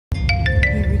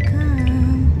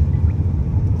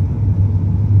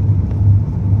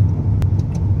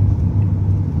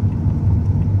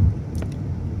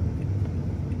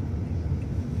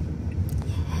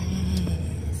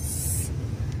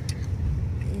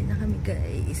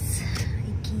guys.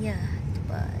 IKEA,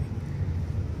 Dubai.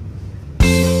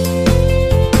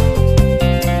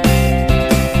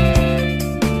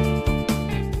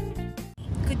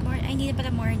 Good morning. Ay, hindi na pala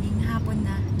morning. Hapon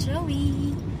na.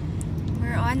 Joey!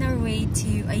 We're on our way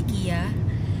to IKEA.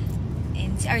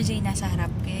 And si RJ nasa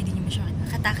harap. Kaya hindi niyo masyadong.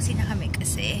 Nakataxi na kami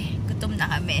kasi gutom na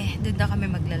kami. Doon na kami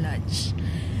magla-lunch.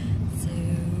 So,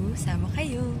 sama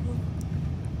kayo.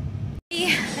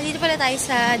 Nandito pala tayo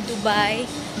sa Dubai.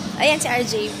 Ayan si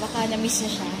RJ, baka na-miss na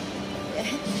siya.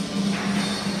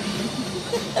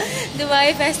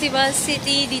 Dubai Festival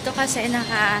City. Dito kasi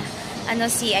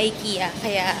si IKEA.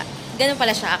 Kaya, ganun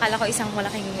pala siya. Akala ko isang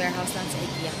malaking warehouse lang sa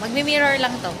IKEA. Magmi-mirror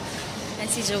lang to. Ayan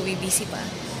si Joey, busy pa.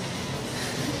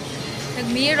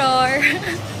 Nag-mirror.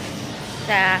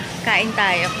 Kain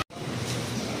tayo.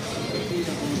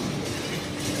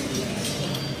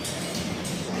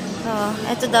 Oh,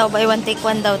 ito daw, buy one take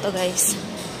one daw to guys.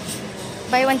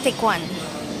 Buy one take one.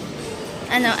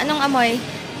 Anong amoy?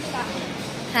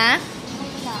 Ha?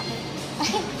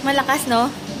 Malakas, no?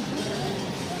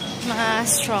 Mga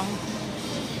strong.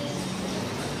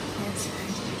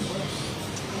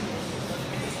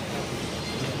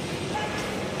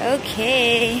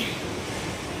 Okay.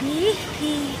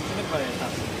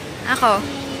 Ako.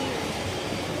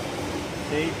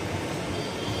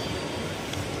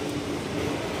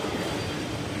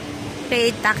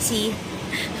 Paid taxi.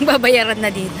 Babayaran na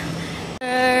din.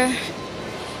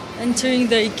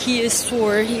 Entering the IKEA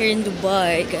store here in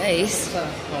Dubai, guys.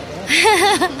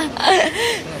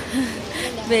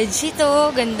 Bedsheet,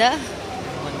 oh. Ganda.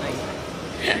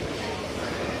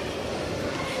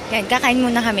 Yan, kakain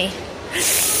muna kami.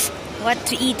 What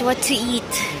to eat, what to eat.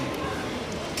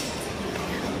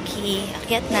 Okay,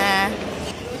 akyat na.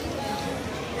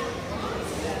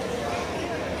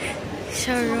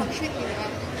 Sure.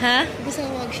 Ha? Gusto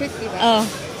mo mag-shoot, diba? Oo.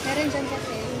 Meron dyan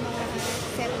kasi yung mga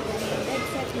set, bed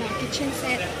set na, kitchen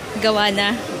set. Gawa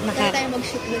na. Kaya tayo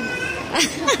mag-shoot dun.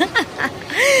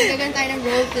 Gagawin tayo ng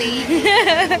roleplay.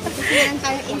 Tapos meron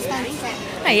tayo instant set.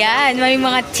 Ayan, may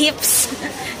mga tips.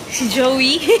 Si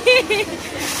Joey.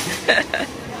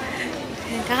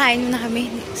 Kakain muna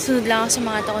kami. Sunod lang ako sa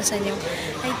mga to kung saan yung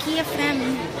IKEA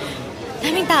family.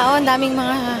 Daming tao, daming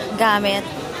mga gamit.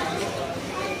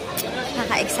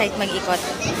 Nakaka-excite mag-ikot.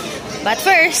 But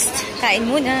first, kain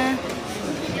muna.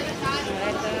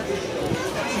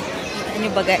 Kita nyo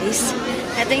ba guys?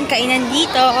 Ito yung kainan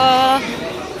dito.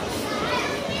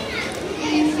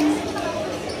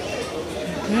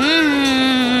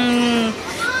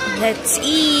 Let's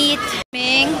eat.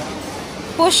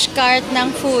 Push cart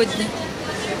ng food.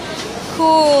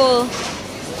 Cool.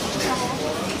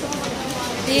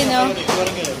 You know?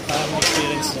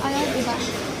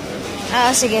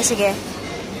 Sige, sige.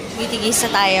 Titigisa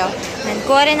tayo.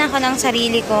 Kuha rin ako ng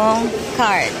sarili kong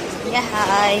card. Yeah,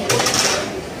 hi.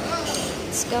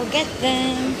 Let's go get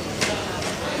them.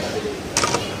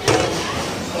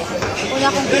 Una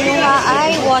kong kinuha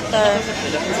ay water.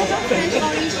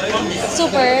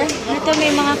 Super. Ito may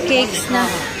mga cakes na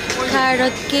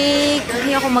carrot cake.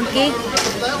 Hindi ako mag-cake.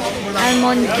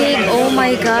 Almond cake. Oh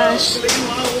my gosh.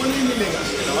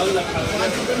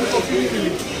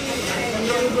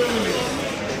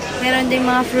 Meron din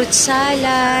mga fruit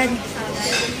salad.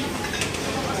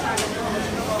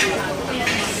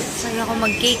 Saan ako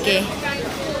mag-cake eh.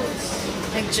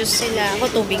 Nag-juice sila.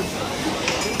 Ako tubig.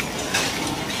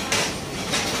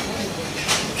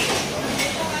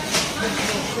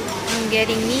 I'm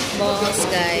getting meatballs,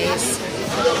 guys.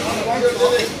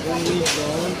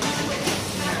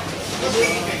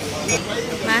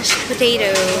 Mashed potato.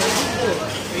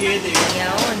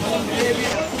 Yawn.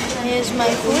 Here's my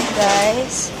food,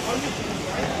 guys.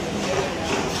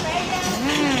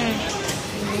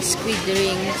 Squid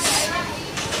rings.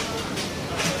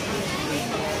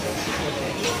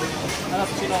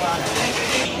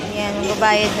 Ayan,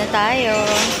 magbabayad na tayo.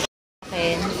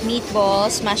 Okay,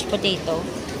 meatballs, mashed potato.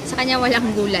 Sa kanya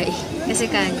walang gulay. Kasi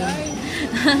kanin.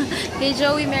 Kay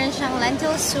Joey, meron siyang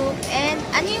lentil soup. And,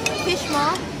 ano yung fish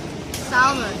mo?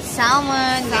 Salmon.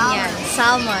 Salmon, ganyan.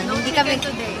 Salmon. No hindi chicken kami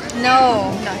today. No.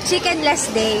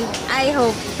 Chickenless day. I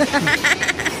hope.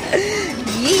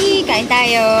 Yee! Kain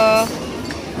tayo.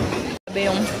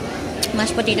 Sabi yung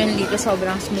mashed potato dito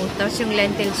sobrang smooth. Tapos yung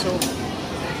lentil soup.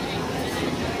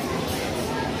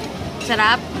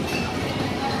 Sarap.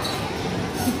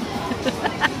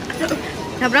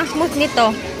 Sobrang smooth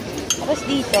nito. Tapos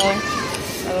dito,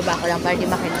 bababa ko lang para di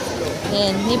makinig.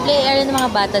 Yan. May play area ng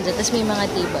mga bata dyan. Tapos may mga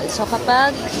table. So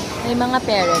kapag may mga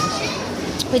parents,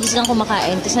 pwede silang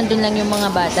kumakain. Tapos nandun lang yung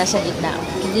mga bata sa gitna.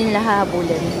 Hindi nila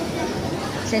hahabulin.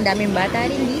 Kasi ang daming bata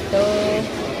rin dito.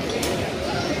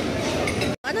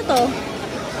 Ano to? to?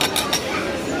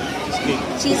 Cheesecake.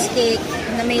 Cheesecake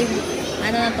na may,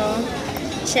 ano na to?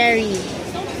 Cherry.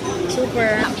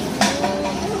 Super.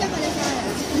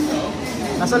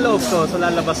 Nasa loob to, so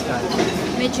lalabas ka.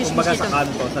 May cheese Kumbaga dito. sa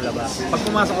kanto, sa labas. Pag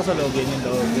pumasok ka sa loob, yan yung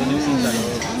loob. Yan yung scene sa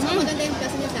loob. Maganda yung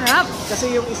plus niya sa Sarap. Kasi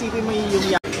yung isipin mo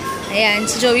yung Ayan,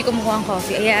 si Joey kumukuha ang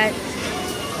coffee. Ayan.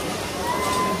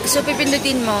 So,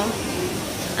 pipindutin mo.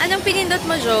 Anong pinindot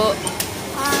mo, Jo?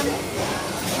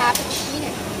 cappuccino.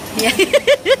 Yeah.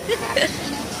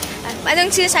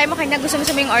 Anong sinasabi mo kanina? Gusto mo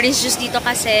sa yung orange juice dito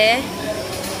kasi?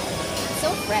 So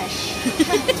fresh.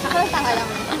 Tanga lang.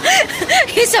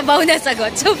 Yung sabaw na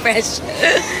sagot. So fresh.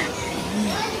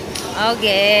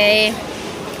 Okay.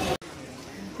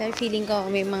 Pero feeling ko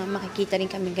may mga makikita rin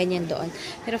kami ganyan doon.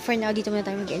 Pero for now, dito muna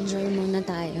tayo mag-enjoy muna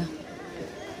tayo.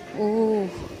 Ooh.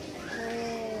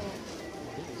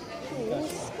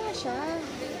 Siya.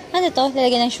 Ano to?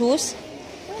 Lalagyan ng shoes?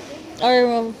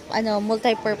 Or ano,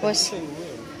 multi-purpose?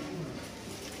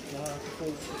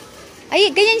 Ay,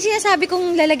 ganyan sinasabi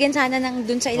kong lalagyan sana ng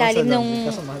dun sa ilalim nung...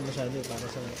 Kaso mahal masyado para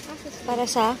sa... Para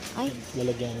sa? Ay,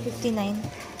 Lalagyan. 59.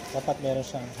 Dapat meron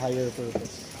siyang higher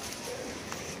purpose.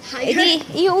 Eh di,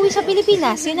 iuwi sa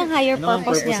Pilipinas. Yun ang higher Ano ang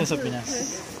purpose purpose niya. niya sa Pinas?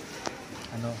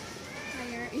 Ano?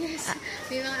 Higher. Yes.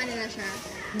 May mga ano na siya.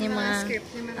 Yung mga... script.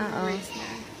 May mga Oo. words na.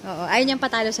 Oo, ayun yung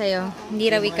patalo sa'yo. Hindi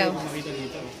raw ikaw. Ayaw ko makita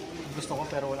dito. Gusto ko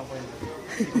pero walang kwenta.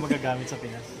 Hindi ko magagamit sa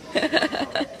Pinas.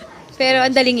 Pero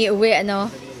ang daling iuwi, ano?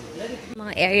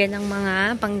 Mga area ng mga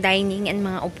pang-dining and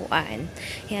mga upuan.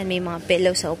 Yan, may mga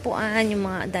pillow sa upuan, yung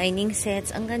mga dining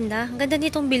sets. Ang ganda. Ang ganda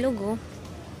nitong bilog, oh.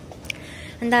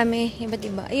 Ang dami, iba't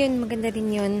iba. Ayun, maganda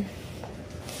rin yun.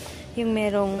 Yung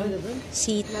merong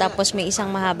seat, tapos may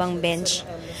isang mahabang bench.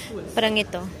 Parang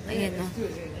ito. Ayan, oh.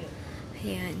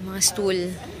 Ayan, mga stool.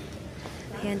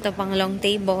 Ayan, to pang long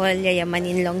table.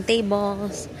 Yayamanin long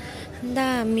tables. Ang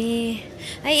dami.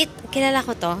 Ay, kilala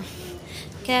ko to.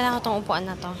 Kilala ko tong upuan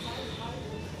na to.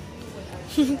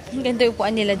 Ang ganda yung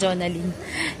upuan nila, Jonalyn.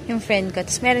 Yung friend ko.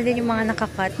 Tapos meron din yung mga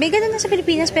nakakat. May ganun na sa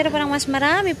Pilipinas, pero parang mas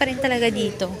marami pa rin talaga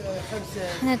dito.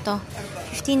 Ano to?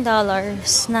 $15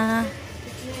 na...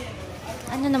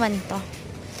 Ano naman to?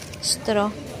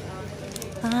 Straw.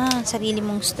 Ah, sarili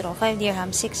mong straw. 5 dirham,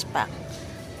 6-pack.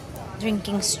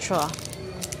 Drinking straw.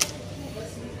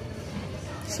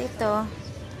 Kasi ito,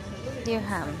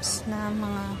 dirhams na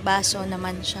mga baso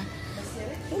naman siya.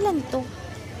 Ilan to?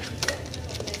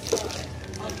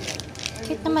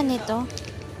 Cute naman ito.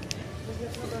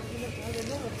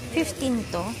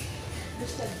 15 to.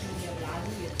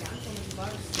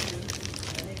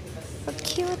 Oh,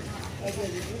 cute.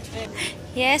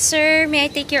 Yes, sir. May I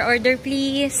take your order,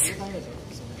 please?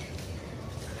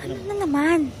 Ano na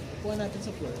naman? Kuha natin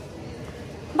sa floor.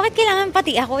 Bakit kailangan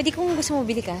pati ako? Hindi kung gusto mo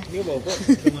bili ka. Hindi ko ba po?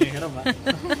 Hindi mo hiram ha?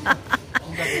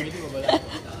 Ang gagawin ko ba?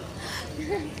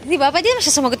 Diba? Pwede naman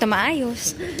siya sumagot na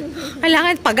maayos.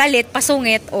 Kailangan pagalit,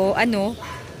 pasungit, o ano.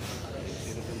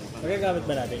 Magagamit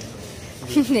ba natin?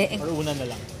 Hindi. Or unan na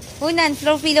lang? Unan,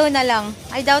 flow pillow na lang.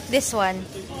 I doubt this one.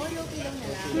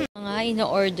 Mga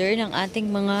ino-order ng ating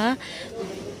mga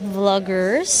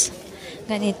vloggers.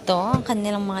 Ganito, ang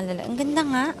kanilang mga lalagyan. Ang ganda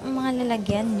nga, ang mga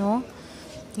lalagyan, no?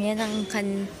 Yan ang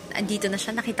andito na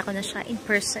siya. Nakita ko na siya in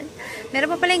person.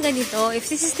 Meron pa pala yung ganito.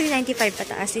 If this is $395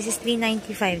 pataas, this is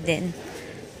 $395 din.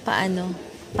 Paano?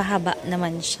 Pahaba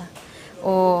naman siya.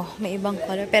 Oh, may ibang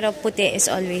color. Pero puti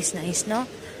is always nice, no?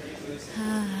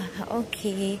 Ah,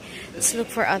 okay. Let's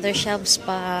look for other shelves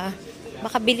pa.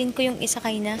 Baka bilhin ko yung isa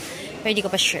kayo na. Pero di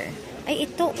ko pa sure. Ay,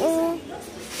 ito, oh.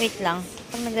 Wait lang.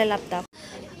 Pag nagla-laptop.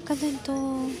 Ganda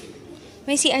to.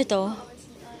 May CR to.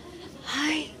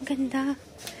 Ay, ganda.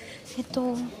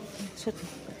 Ito. So,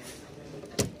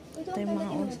 ito yung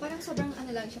mga Parang sobrang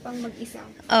ano lang siya, pang mag-isa.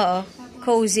 oo.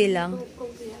 Cozy lang.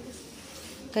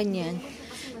 Ganyan.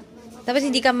 Tapos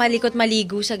hindi ka malikot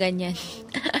maligo sa ganyan.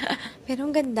 Pero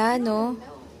ang ganda, no?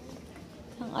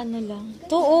 Ang ano lang.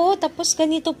 To, oh. Tapos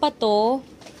ganito pa to.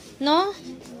 No?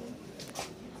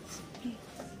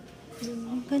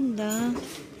 Ang ganda.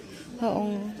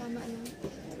 Oo. Tama lang.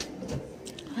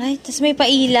 Ay, tapos may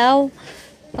pailaw.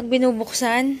 Pag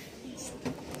binubuksan.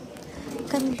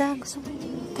 Ganda. Gusto ko.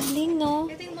 Galing,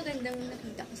 no? Ito yung magandang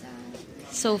nakita ko sa...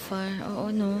 So far. Oo,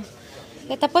 no?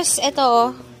 Eh, tapos, ito,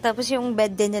 oh. Tapos yung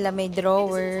bed din nila may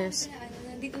drawers.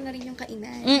 Dito na rin yung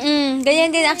kainan.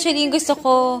 Ganyan din actually yung gusto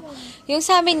ko. Yung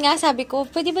sa amin nga, sabi ko,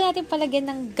 pwede ba natin palagyan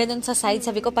ng ganun sa side?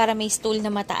 Sabi ko, para may stool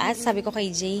na mataas. Sabi ko kay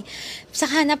Jay.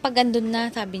 Saka na pag gandun na,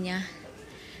 sabi niya.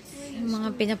 Yung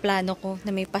mga pinaplano ko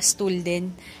na may pa-stool din.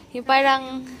 Yung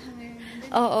parang,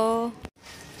 oo.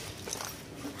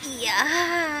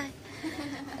 Yeah!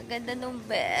 Ang ganda ng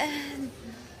bed.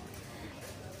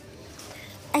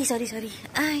 Ay, sorry.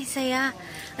 Ay, saya.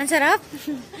 Ang sarap.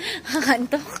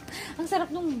 Antok. Ang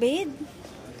sarap ng bed.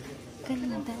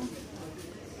 Ganda.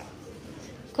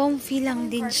 Comfy lang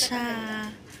din siya.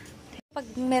 Pag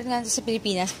meron nga sa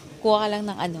Pilipinas, kuha ka lang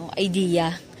ng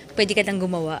idea. Pwede ka nang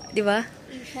gumawa. Di ba?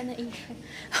 Asia na Asia.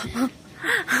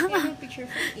 Yung picture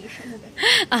from Asia mo ba?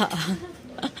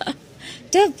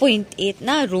 12.8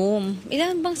 na room.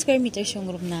 Ilan bang square meters yung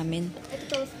room namin?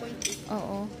 Ito 12.8.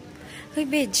 Oo. Ay,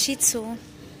 bed sheets, oh.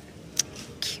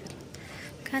 Cute.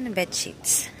 Kano bed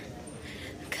sheets?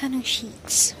 Kano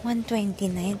sheets?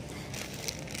 129.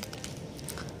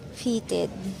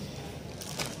 Fitted.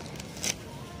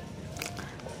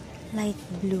 Light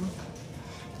blue.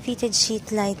 Fitted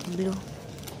sheet, light blue.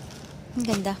 Ang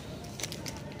ganda.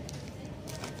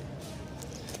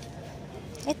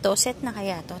 Ito, set na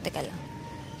kaya to. Teka lang.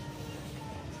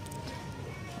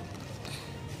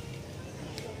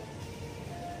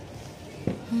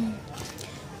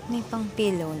 May pang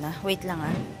pillow na. Wait lang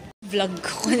Vlog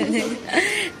ko na.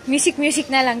 Music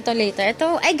na lang to later.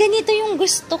 Ito, ay ganito yung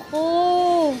gusto ko.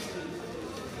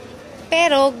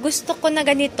 Pero, gusto ko na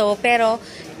ganito. Pero,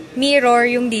 mirror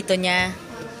yung dito niya.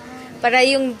 Para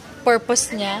yung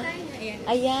purpose niya.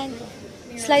 Ayan.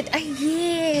 Slide. Ay,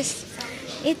 yes.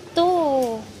 Ito.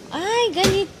 Ay,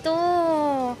 ganito.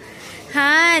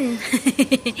 Han.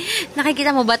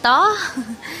 Nakikita mo ba to?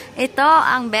 Ito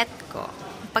ang bet ko.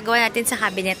 Paggawa natin sa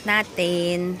cabinet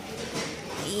natin.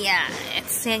 Yeah.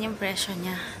 Yan yung presyo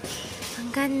niya.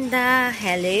 Ang ganda.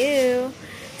 Hello.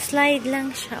 Slide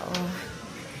lang siya, oh.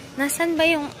 Nasaan ba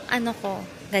yung ko?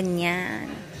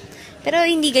 Ganyan. Pero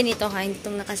hindi ganito hindi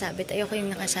itong nakasabit. Ayoko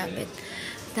yung nakasabit.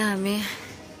 Dami.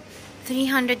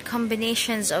 300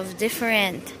 combinations of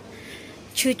different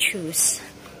choo-choos.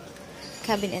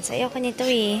 Cabinets. Ayoko nito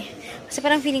Kasi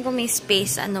parang feeling ko may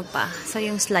space, pa. So,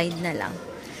 yung slide na lang.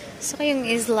 So, yung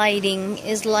sliding.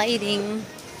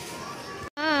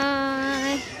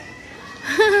 Hi!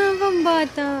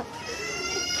 Pambata.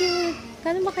 Cute.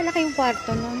 Kano ba kalaki yung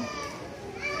kwarto nun?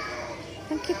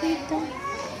 Ang cute nito.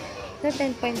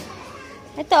 10 point.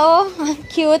 Ito,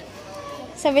 cute.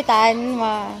 Sabitan,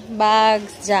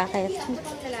 bags, jacket.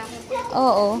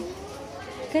 Oo.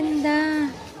 Ganda.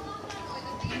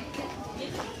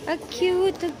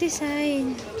 Cute ang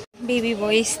design. Baby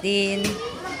boys din.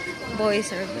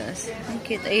 Boys or girls. Ang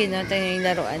cute. Ayun, ito yung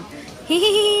laruan.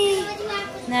 Hehehe.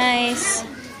 Nice.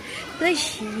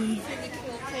 Plushy.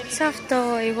 Soft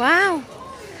toy. Wow.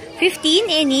 15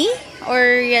 any? Or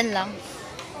yan lang?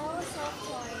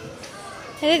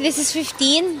 This is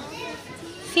 15.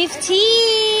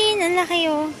 15. Ang laki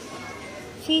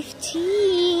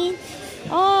 15.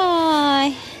 Oh.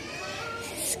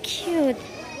 This is cute.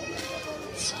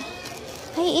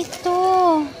 Ay, ito.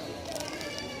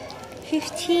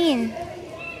 15.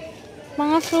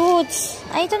 Mga fruits.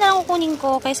 Ay, ito na lang kukunin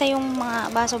ko kaysa yung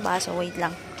mga baso-baso. Wait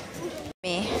lang.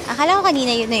 Akala ko kanina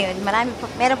yun na yun.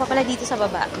 Meron pa pala dito sa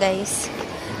baba, guys.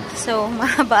 So,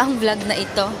 mahaba ang vlog na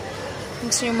ito. Kung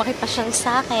gusto nyo makipasyal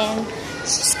sa akin,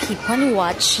 just keep on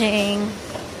watching.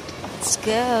 Let's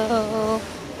go.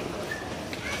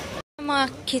 Mga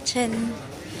kitchen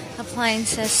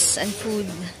appliances and food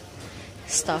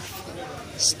stuff.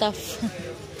 Stuffs.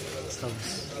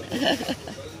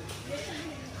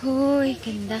 Uy,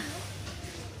 ganda.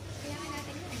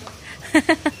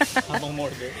 Habang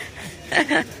morder.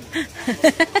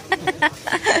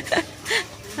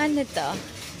 Ano to?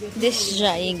 This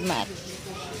drying mat.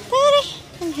 Tara!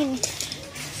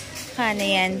 Ano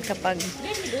yan kapag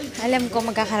alam ko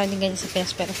magkakaroon din ganyan sa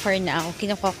Pinas, pero for now,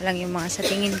 kinukuha ko lang yung mga sa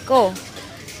tingin ko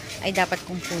ay dapat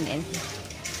kong kunin.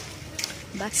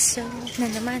 Baso na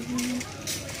naman.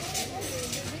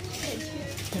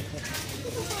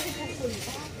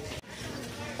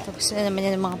 Tapos na naman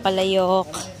yan ng mga palayok.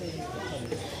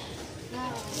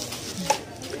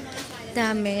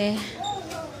 Dami.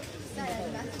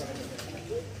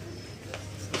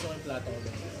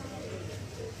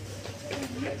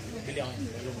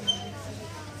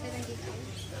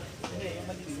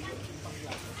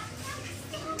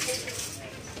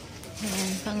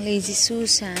 Ayan, pang Lazy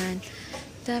Susan.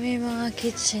 Dami mga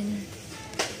kitchen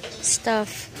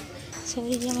stuff. So,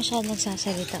 hindi na masyadong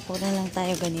nagsasalita. Puro na lang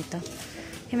tayo ganito.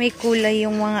 May kulay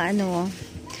yung mga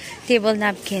table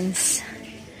napkins.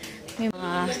 May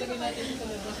mga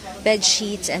bed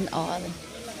sheets and all.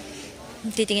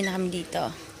 Titingin na kami dito.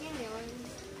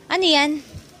 Ano yan?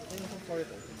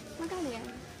 Magkano yan?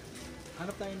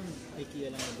 Hanap tayo ng IKEA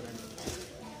lang na brand.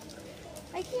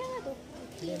 IKEA nga to.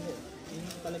 Yun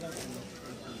talagang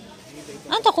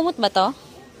Ano to? Kumot ba to?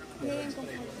 Hindi yung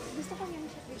comfort. Gusto ko yung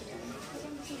shop dito.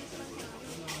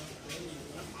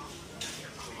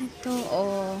 Ito,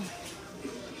 oh.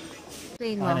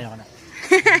 Explain mo. Ayoko na.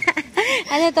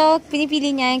 Ano to?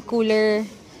 Pinipili niya yung cooler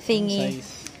thingy.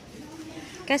 Size.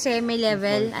 Kasi may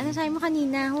level. Ano sabi mo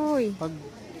kanina? Hoy. Pag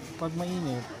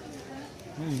mainit.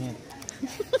 Mainit.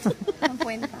 Ang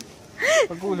kwenta.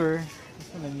 Pag cooler, mas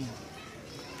malamig.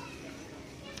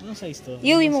 Anong size to?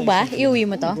 Iuwi mo ba? Iuwi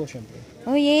mo to? Oo, syempre.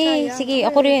 Oh, yay. Sayang. Sige,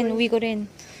 ako rin. Uwi ko rin.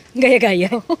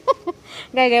 Gaya-gaya.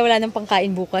 Gaya-gaya, wala nang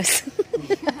pangkain bukas.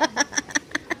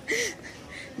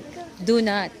 Do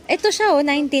not. Ito siya, oh,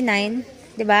 99.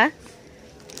 Diba?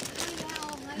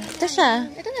 Ito siya.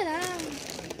 Ito na lang.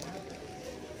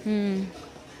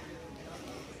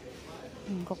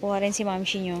 Kukuha rin si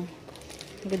Mamshi nyo.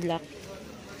 Good luck.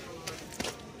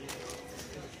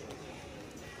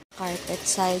 Carpet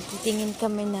side. Titingin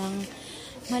kami ng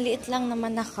maliit lang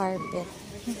naman na carpet.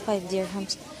 5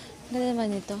 dirhams. Ganda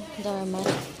naman ito. Doormat.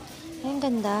 Ay, ang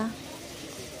ganda.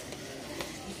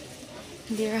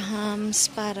 Dirhams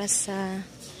para sa...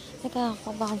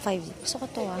 Nagkakabakang 5. Gusto ko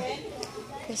to ah.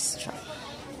 Extra.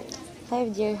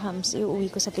 5 dirhams.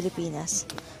 Iuwi ko sa Pilipinas.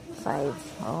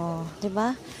 5. Oh,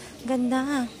 diba?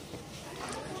 Ganda.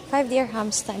 5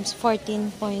 dirhams times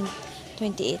 14.28.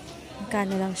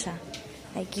 Magkano lang siya?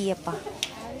 IKEA pa.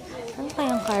 Ano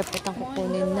kayang carpet ang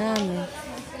kukunin namin?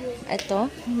 Ito,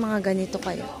 mga ganito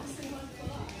kayo.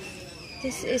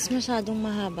 This is masyadong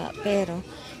mahaba, pero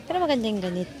maganda yung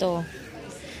ganito.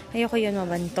 Ayoko yun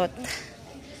mabantot.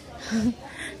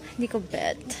 Hindi ko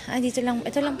bet. Dito lang,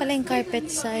 ito lang pala yung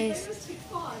carpet size.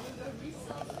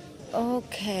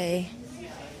 Okay.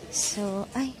 So,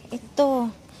 ay,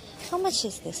 ito. How much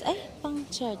is this? Ay, pang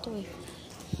chair to eh.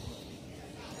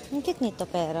 Ang cute nito,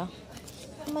 pero.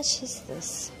 How much is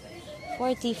this?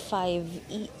 45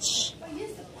 each.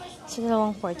 So,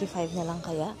 dalawang 45 na lang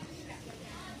kaya.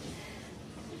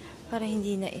 Para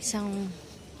hindi na isang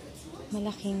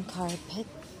malaking carpet.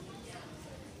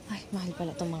 Ay, mahal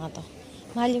pala itong mga to.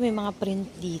 Mahal yung may mga print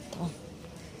dito.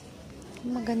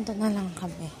 Maganda na lang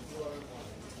kami.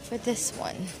 For this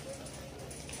one.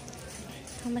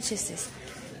 How much is this?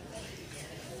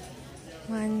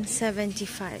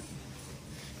 175.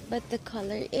 But the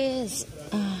color is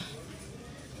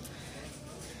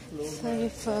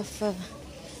 34.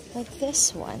 Like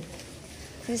this one.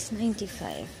 This is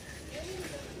 95.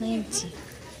 90.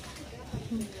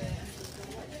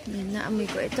 Yan, naamoy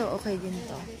ko. Ito, okay din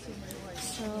to.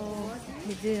 So,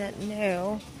 we do not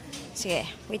know. Sige,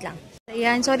 wait lang.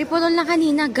 Ayan, sorry po doon lang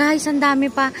kanina. Guys, ang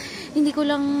dami pa. Hindi ko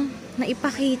lang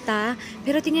naipakita.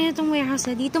 Pero tingnan nyo itong warehouse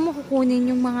na. Dito mo kukunin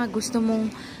yung mga gusto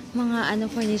mong mga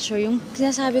furniture. Yung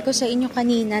sinasabi ko sa inyo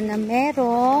kanina na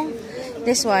merong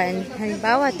this one.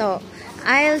 Halimbawa to.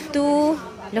 Aisle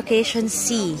 2, location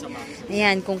C.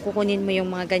 Ayan, kung kukunin mo yung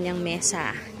mga ganyang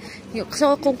mesa.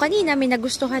 So, kung kanina may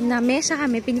nagustuhan na mesa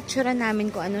kami, pinicturean namin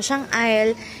kung ano siyang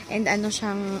aisle and ano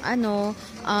siyang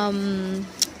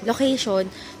location,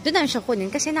 doon namin siya kunin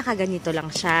kasi nakaganito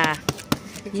lang siya.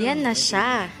 Yan na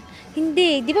siya.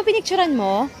 Hindi. Di ba pinicturean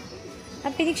mo?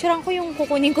 Ang pinicturean ko yung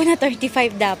kukunin ko na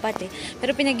 35 dapat eh.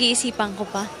 Pero pinag-iisipan ko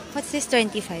pa. What's this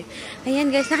 25?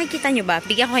 Ayan guys, nakikita nyo ba?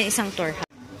 Bigyan ko kayo isang tour.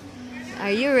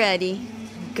 Are you ready?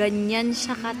 Ganyan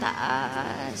siya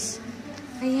kataas.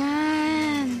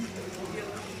 Ayan.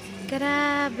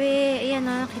 Grabe. Ayan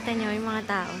o, nakita nyo yung mga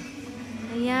tao.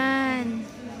 Ayan.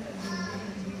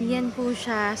 Yan po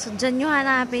siya. So, dyan nyo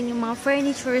hanapin yung mga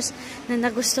furnitures na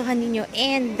nagustuhan ninyo.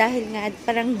 And dahil nga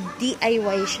parang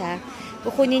DIY siya,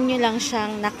 kukunin nyo lang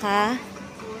siyang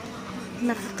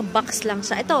naka-box lang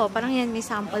siya. Ito, parang yan, may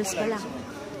samples pa lang.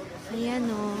 Ayan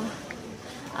o.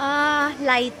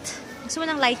 Light. Gusto mo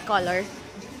ng light color?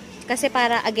 Kasi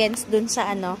para against dun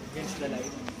sa Against the light.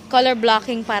 color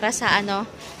blocking para sa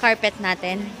carpet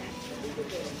natin.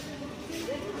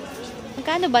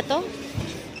 Magkano ba to?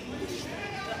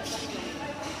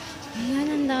 Ayan,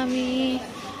 ang dami.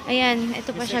 Ayan,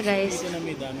 ito pa siya guys. Ito na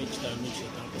may damage ito.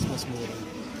 Tapos mas mura.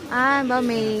 Ba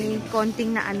may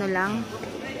konting na lang.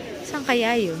 Saan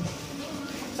kaya yun?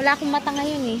 Wala akong mata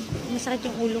ngayon eh. Masakit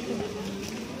yung ulo ko.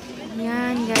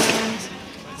 Ayan guys.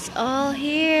 It's all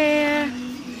here.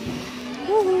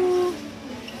 Woohoo!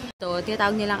 Ito,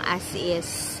 tinatawag nilang as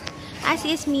is. As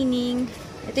is meaning,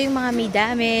 ito yung mga may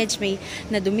damage, may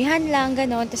nadumihan lang,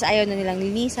 gano'n. Tapos ayaw na nilang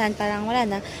linisan. Parang wala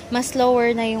na. Mas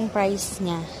lower na yung price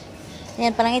niya.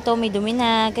 Ayan, parang ito may dumi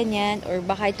na, ganyan. Or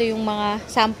baka ito yung mga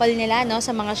sample nila, no,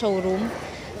 sa mga showroom.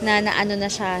 Na na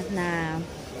siya, na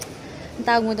ang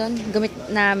tawag mo doon? Gamit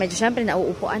na medyo syempre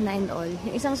nauupuan na and all.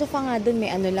 Yung isang sofa nga doon,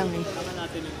 may lang eh.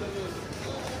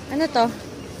 Ano to?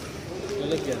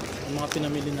 Lalagyan. Yung mga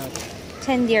pinamili natin.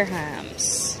 10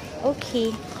 dirhams. Okay.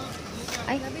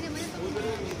 Ay.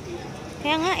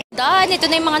 Kaya nga, done. Ito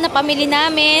na yung mga napamili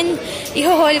namin.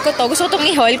 I-haul ko to. Gusto ko itong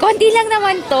i-haul. Konti lang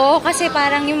naman to. Kasi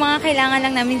parang yung mga kailangan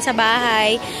lang namin sa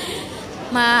bahay,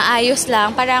 maayos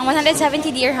lang. Parang 170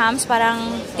 dirhams. Parang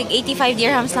tig 85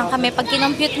 dirhams lang kami. Pag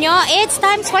kinompute nyo, it's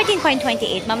times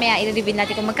 14.28. Mamaya i-reveal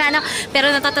natin kung magkano.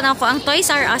 Pero natatanaw ko ang Toys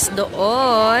R Us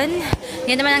doon.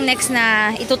 Yan naman ang next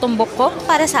na itutumbok ko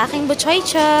para sa aking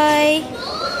butchoy-choy.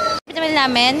 Pinamili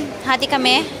namin. Hati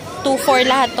kami. 2-4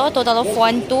 lahat to. Total of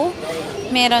 1-2.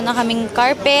 Meron na kaming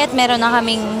carpet, meron na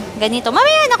kaming ganito.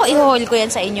 Mamaya na ako i-haul ko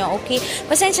yan sa inyo, okay?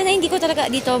 Pasensya na hindi ko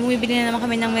talaga dito, bumibili na naman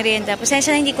kami ng merienda.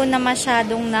 Pasensya na hindi ko na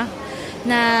masyadong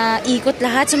na ikot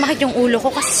lahat. Sumakit yung ulo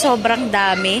ko kasi sobrang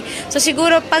dami. So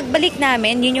siguro pagbalik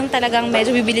namin, yun yung talagang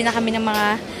medyo bibili na kami ng mga,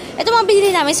 ito mga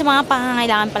bibili namin sa mga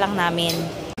pangangailangan pa lang namin.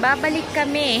 Babalik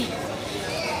kami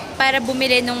para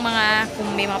bumili ng mga, kung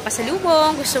may mga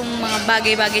pasalubong, gustong mga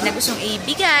bagay-bagay na gustong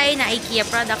ibigay na IKEA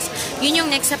products, yun yung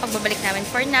next na pagbabalik namin.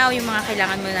 For now, yung mga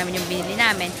kailangan muna namin yung binili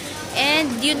namin.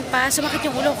 And yun pa, sumakit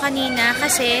yung ulo ko kanina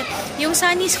kasi yung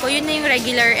sunnies ko, yun na yung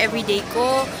regular everyday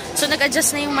ko. So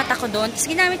nag-adjust na yung mata ko doon. Tapos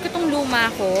ginamit ko tong luma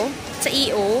ko sa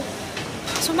EO.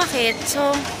 Sumakit.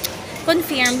 So,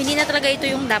 confirm, hindi na talaga ito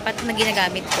yung dapat na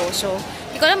ginagamit ko. So,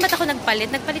 hindi ko alam ba't ako nagpalit.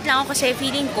 Nagpalit lang ako kasi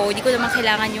feeling ko, hindi ko naman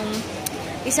kailangan yung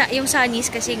sunnies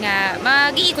kasi nga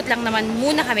mag-iikot lang naman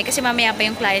muna kami kasi mamaya pa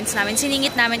yung clients namin.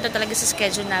 Siningit namin to talaga sa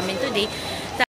schedule namin today.